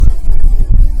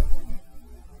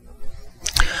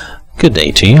Good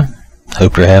day to you.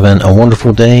 Hope you're having a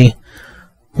wonderful day.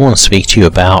 I want to speak to you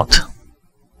about,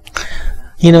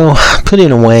 putting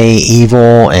away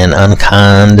evil and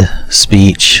unkind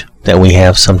speech that we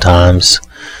have sometimes.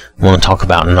 I want to talk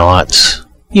about not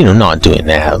doing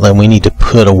that. Like, we need to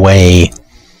put away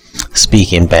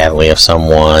speaking badly of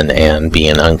someone and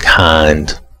being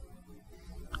unkind.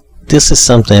 This is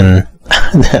something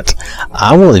that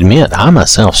I will admit I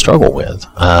myself struggle with.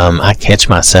 I catch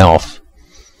myself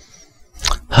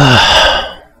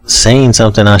saying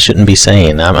something I shouldn't be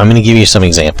saying. I'm going to give you some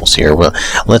examples here. Well,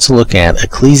 let's look at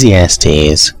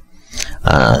Ecclesiastes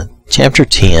chapter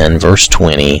 10, verse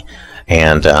 20,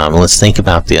 and let's think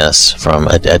about this from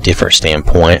a different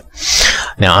standpoint.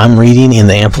 Now, I'm reading in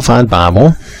the Amplified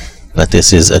Bible, but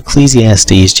this is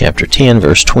Ecclesiastes chapter 10,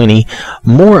 verse 20.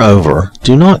 Moreover,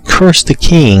 do not curse the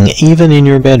king even in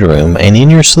your bedroom, and in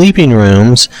your sleeping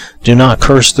rooms do not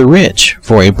curse the rich,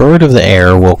 for a bird of the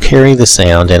air will carry the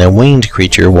sound, and a winged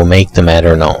creature will make the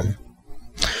matter known.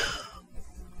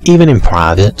 Even in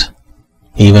private,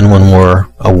 even when we're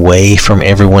away from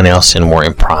everyone else and we're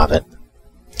in private,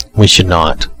 we should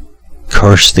not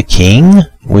curse the king.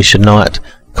 We should not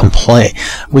complain.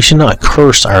 We should not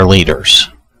curse our leaders.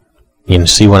 You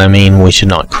see what I mean? We should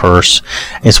not curse.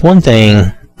 It's one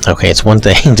thing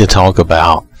to talk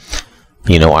about,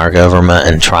 our government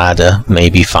and try to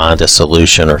maybe find a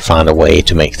solution or find a way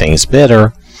to make things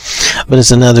better. But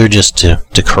it's another just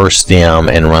to curse them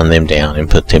and run them down and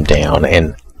put them down.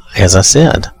 And as I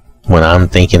said, when I'm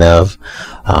thinking of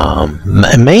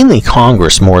mainly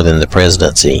Congress more than the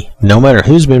presidency, no matter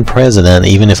who's been president,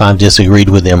 even if I've disagreed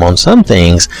with them on some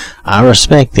things, I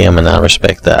respect them and I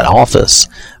respect that office.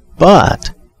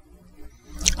 But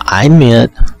I admit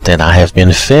that I have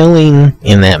been failing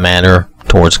in that matter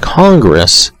towards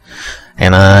Congress,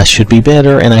 and I should be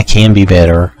better, and I can be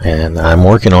better, and I'm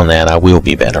working on that. I will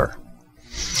be better.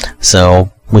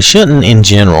 So we shouldn't, in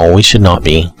general, we should not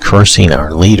be cursing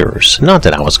our leaders. Not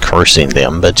that I was cursing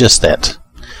them, but just that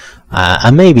I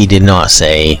maybe did not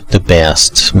say the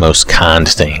best, most kind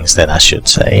things that I should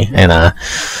say, and I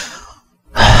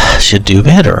should do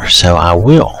better, so I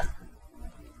will.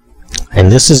 And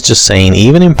this is just saying,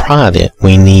 even in private,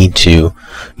 we need to,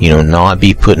 not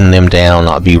be putting them down,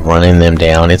 not be running them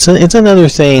down. It's another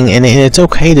thing, and it's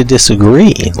okay to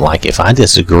disagree. Like, if I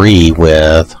disagree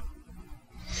with,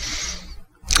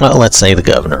 let's say the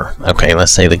governor. Okay,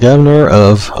 let's say the governor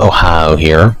of Ohio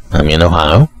here, I'm in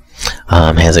Ohio,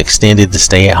 has extended the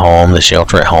stay-at-home, the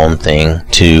shelter-at-home thing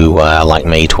to,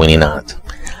 May 29th.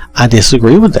 I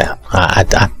disagree with that.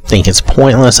 I think it's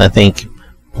pointless. I think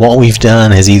what we've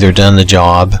done has either done the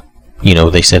job,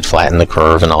 they said flatten the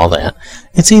curve and all that.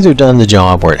 It's either done the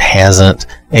job or it hasn't.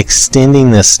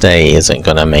 Extending the stay isn't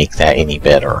going to make that any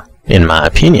better, in my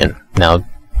opinion. Now,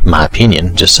 my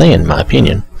opinion, just saying my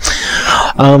opinion.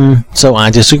 So I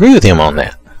disagree with him on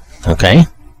that. Okay?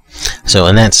 So,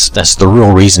 and that's the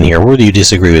real reason here. Whether you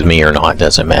disagree with me or not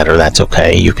doesn't matter. That's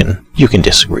okay. You can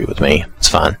disagree with me. It's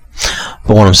fine.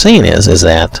 But what I'm saying is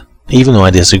that even though I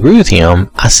disagree with him,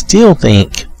 I still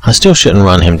shouldn't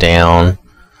run him down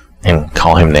and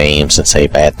call him names and say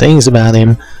bad things about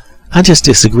him. I just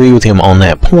disagree with him on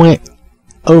that point.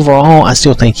 Overall, I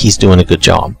still think he's doing a good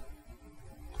job.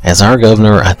 As our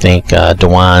governor, I think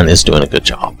DeWine is doing a good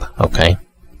job. Okay?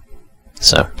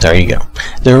 So, there you go.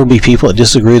 There will be people that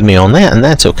disagree with me on that, and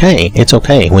that's okay. It's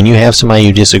okay. When you have somebody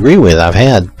you disagree with, I've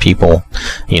had people,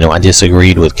 I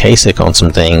disagreed with Kasich on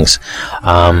some things.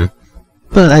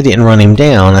 But I didn't run him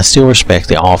down. I still respect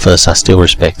the office. I still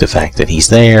respect the fact that he's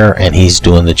there and he's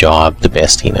doing the job the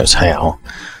best he knows how.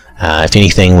 If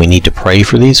anything, we need to pray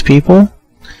for these people,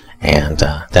 and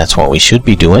that's what we should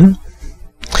be doing.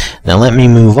 Now let me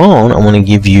move on. I want to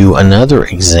give you another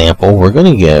example. We're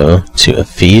going to go to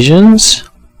Ephesians.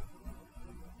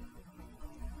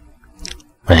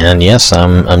 And yes,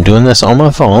 I'm doing this on my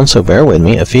phone, so bear with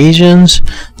me. Ephesians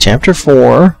chapter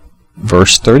 4,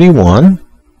 verse 31.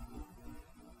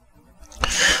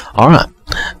 Alright.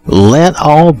 Let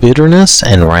all bitterness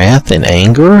and wrath and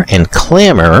anger and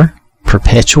clamor,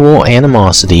 perpetual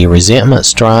animosity, resentment,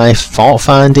 strife,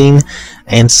 fault-finding,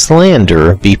 and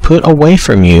slander be put away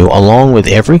from you, along with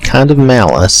every kind of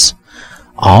malice,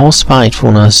 all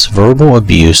spitefulness, verbal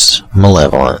abuse,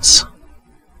 malevolence.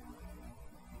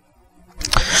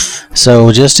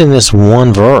 So just in this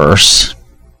one verse,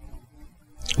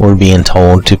 we're being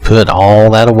told to put all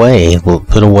that away. We'll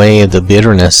put away the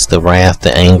bitterness, the wrath,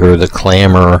 the anger, the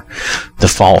clamor, the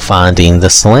fault-finding, the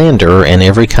slander, and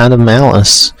every kind of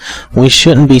malice. We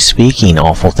shouldn't be speaking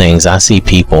awful things. I see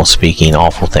people speaking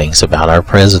awful things about our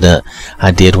president.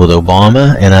 I did with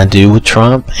Obama, and I do with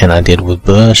Trump, and I did with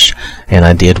Bush, and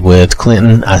I did with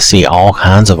Clinton. I see all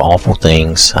kinds of awful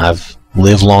things. I've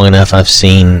lived long enough, I've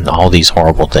seen all these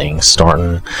horrible things,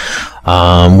 starting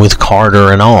with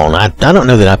Carter and on. I don't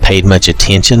know that I paid much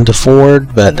attention to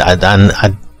Ford, but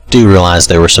I do realize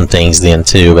there were some things then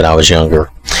too, but I was younger.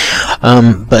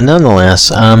 But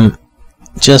nonetheless,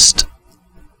 just,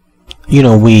 you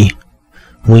know, we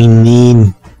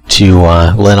need to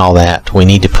let all that, we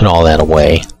need to put all that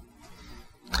away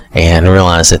and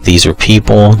realize that these are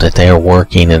people, that they are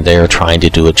working and they are trying to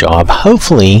do a job.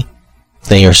 Hopefully,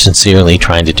 they are sincerely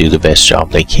trying to do the best job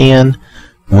they can.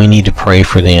 We need to pray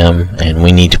for them, and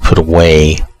we need to put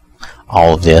away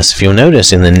all of this. If you'll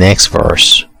notice in the next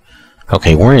verse,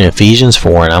 okay, we're in Ephesians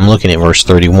 4, and I'm looking at verse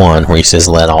 31, where he says,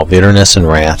 "Let all bitterness and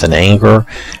wrath and anger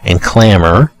and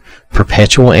clamor,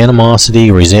 perpetual animosity,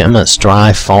 resentment,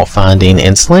 strife, fault-finding,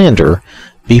 and slander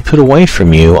be put away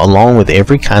from you, along with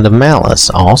every kind of malice,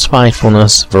 all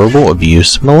spitefulness, verbal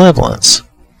abuse, malevolence."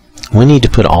 We need to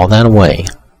put all that away.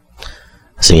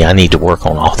 See, I need to work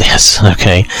on all this,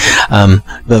 okay? But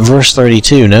verse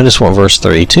 32, notice what verse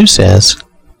 32 says.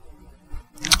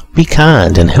 "Be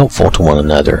kind and helpful to one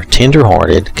another,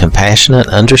 tender-hearted, compassionate,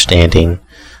 understanding,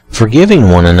 forgiving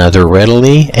one another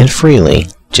readily and freely,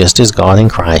 just as God in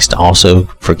Christ also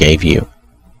forgave you."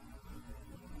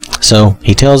 So,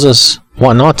 he tells us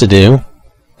what not to do,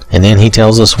 and then he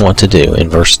tells us what to do in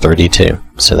verse 32.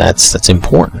 So that's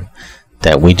important,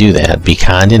 that we do that. Be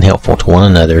kind and helpful to one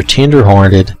another,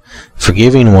 tender-hearted,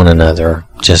 forgiving one another,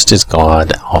 just as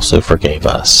God also forgave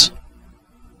us.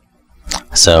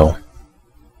 So,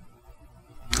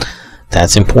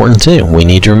 that's important too. We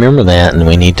need to remember that, and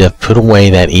we need to put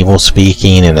away that evil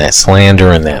speaking and that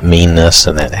slander and that meanness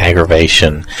and that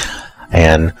aggravation.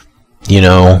 And,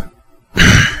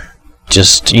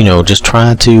 just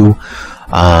try to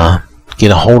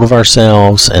get a hold of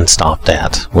ourselves and stop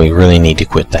that. We really need to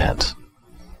quit that.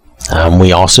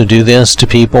 We also do this to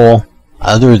people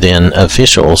other than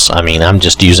officials. I mean, I'm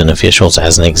just using officials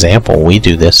as an example. We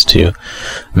do this to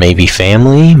maybe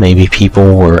family, maybe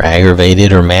people we're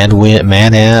aggravated or mad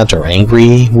at or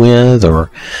angry with,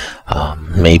 or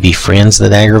maybe friends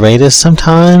that aggravate us.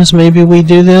 Sometimes maybe we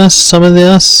do this, some of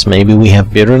this. Maybe we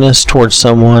have bitterness towards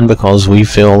someone because we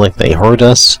feel like they hurt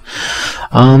us.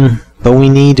 But we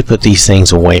need to put these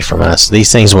things away from us.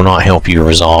 These things will not help you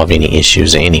resolve any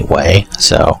issues anyway.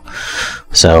 So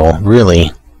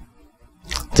really,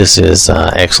 this is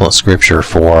excellent scripture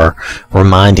for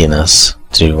reminding us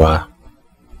to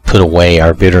put away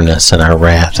our bitterness and our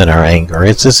wrath and our anger.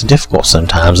 It's difficult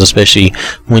sometimes, especially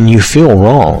when you feel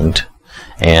wronged.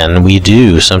 And we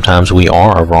do. Sometimes we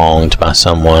are wronged by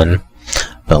someone.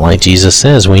 But like Jesus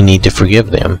says, we need to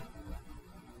forgive them.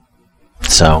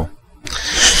 So,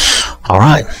 all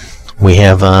right, we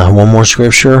have one more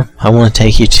scripture I want to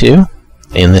take you to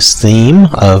in this theme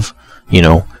of,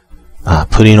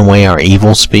 putting away our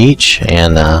evil speech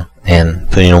and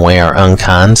putting away our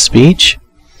unkind speech.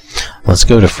 Let's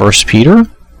go to 1 Peter.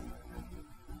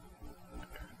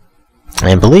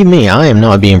 And believe me, I am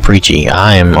not being preachy.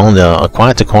 I am on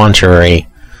quite the contrary.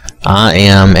 I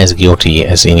am as guilty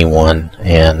as anyone,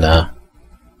 and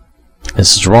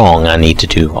this is wrong. I need to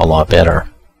do a lot better.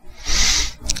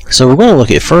 So we're going to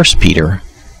look at 1 Peter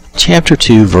chapter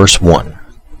 2, verse 1.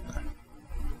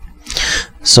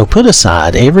 "So put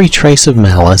aside every trace of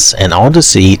malice and all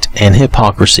deceit and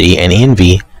hypocrisy and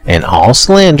envy and all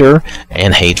slander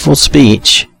and hateful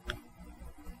speech."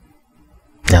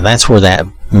 Now that's where that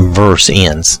verse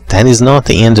ends. That is not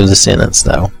the end of the sentence,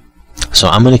 though. So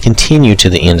I'm going to continue to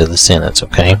the end of the sentence,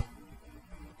 okay?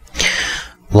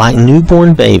 "Like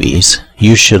newborn babies,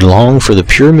 you should long for the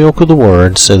pure milk of the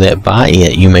word, so that by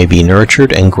it you may be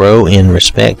nurtured and grow in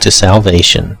respect to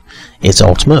salvation, its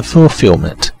ultimate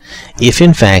fulfillment, if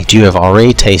in fact you have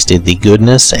already tasted the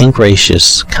goodness and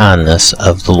gracious kindness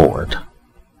of the Lord."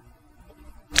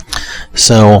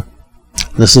 So,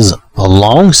 this is a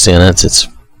long sentence.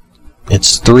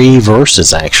 It's 3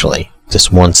 verses, actually, this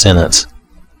one sentence.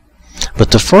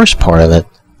 But the first part of it,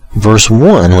 verse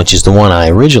 1, which is the one I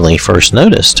originally first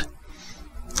noticed,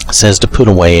 says to put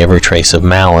away every trace of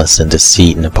malice and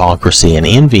deceit and hypocrisy and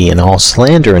envy and all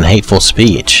slander and hateful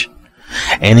speech.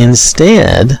 And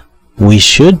instead, we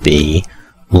should be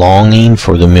longing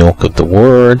for the milk of the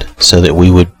word so that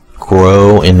we would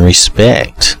grow in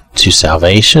respect to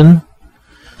salvation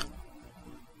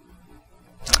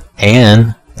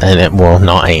and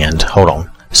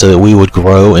so that we would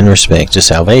grow in respect to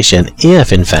salvation,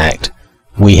 if in fact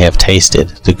we have tasted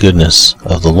the goodness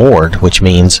of the Lord, which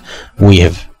means we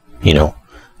have,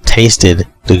 tasted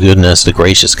the goodness, the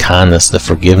gracious kindness, the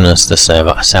forgiveness, the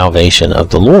salvation of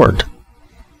the Lord,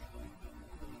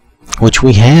 which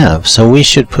we have. So we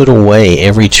should put away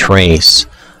every trace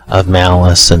of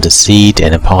malice and deceit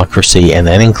and hypocrisy, and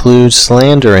that includes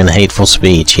slander and hateful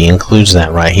speech. He includes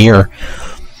that right here.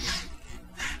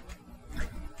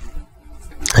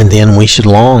 And then we should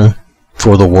long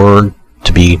for the Word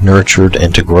to be nurtured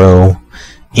and to grow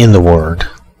in the Word,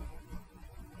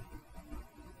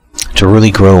 to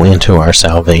really grow into our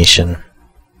salvation.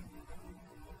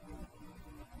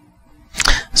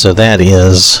 So that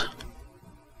is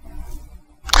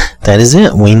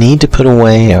it. We need to put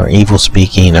away our evil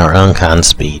speaking, our unkind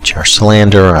speech, our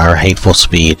slander, our hateful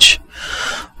speech.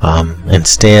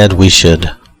 Instead, we should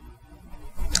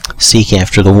seek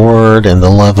after the Word and the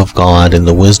love of God and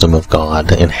the wisdom of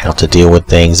God and how to deal with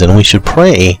things. And we should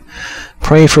pray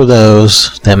for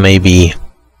those that maybe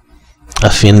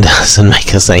offend us and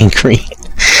make us angry.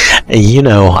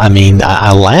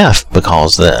 I laugh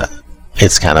because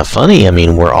it's kind of funny.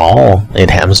 It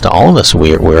happens to all of us.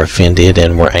 We're offended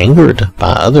and we're angered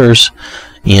by others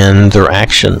in their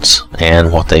actions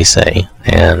and what they say.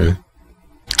 And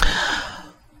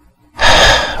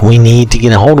we need to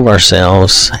get a hold of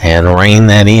ourselves and rein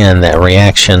that in, that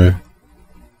reaction,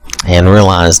 and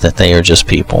realize that they are just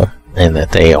people and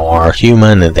that they are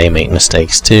human and they make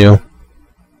mistakes too.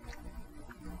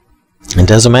 It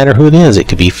doesn't matter who it is. It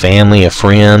could be family, a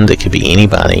friend, it could be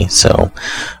anybody. So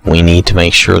we need to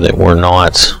make sure that we're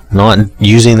not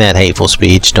using that hateful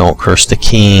speech. Don't curse the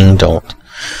king. Don't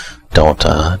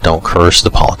curse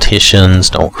the politicians.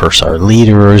 Don't curse our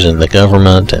leaders and the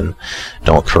government, and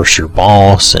don't curse your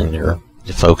boss and your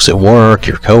folks at work,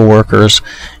 your co-workers.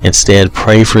 Instead,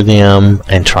 pray for them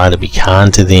and try to be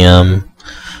kind to them,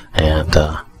 and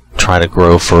try to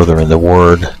grow further in the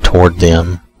Word toward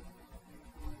them.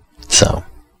 So,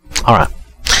 alright.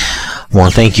 I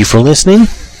want to thank you for listening.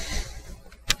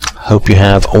 Hope you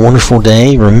have a wonderful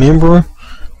day. Remember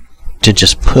to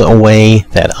just put away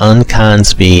that unkind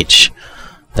speech,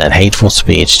 that hateful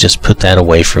speech. Just put that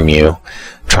away from you.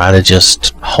 Try to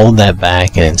just hold that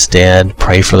back and instead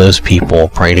pray for those people.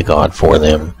 Pray to God for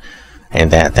them.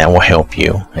 And that will help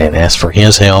you. And ask for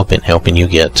His help in helping you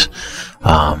get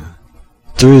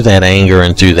through that anger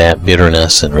and through that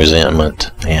bitterness and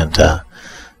resentment, and to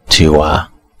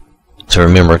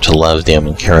remember to love them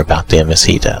and care about them as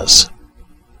He does.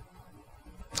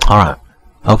 Alright.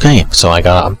 Okay, so I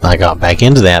got back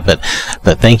into that, but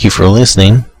thank you for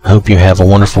listening. Hope you have a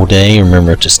wonderful day.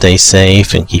 Remember to stay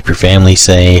safe and keep your family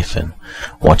safe and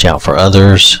watch out for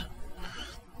others.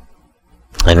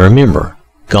 And remember,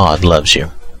 God loves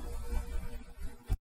you.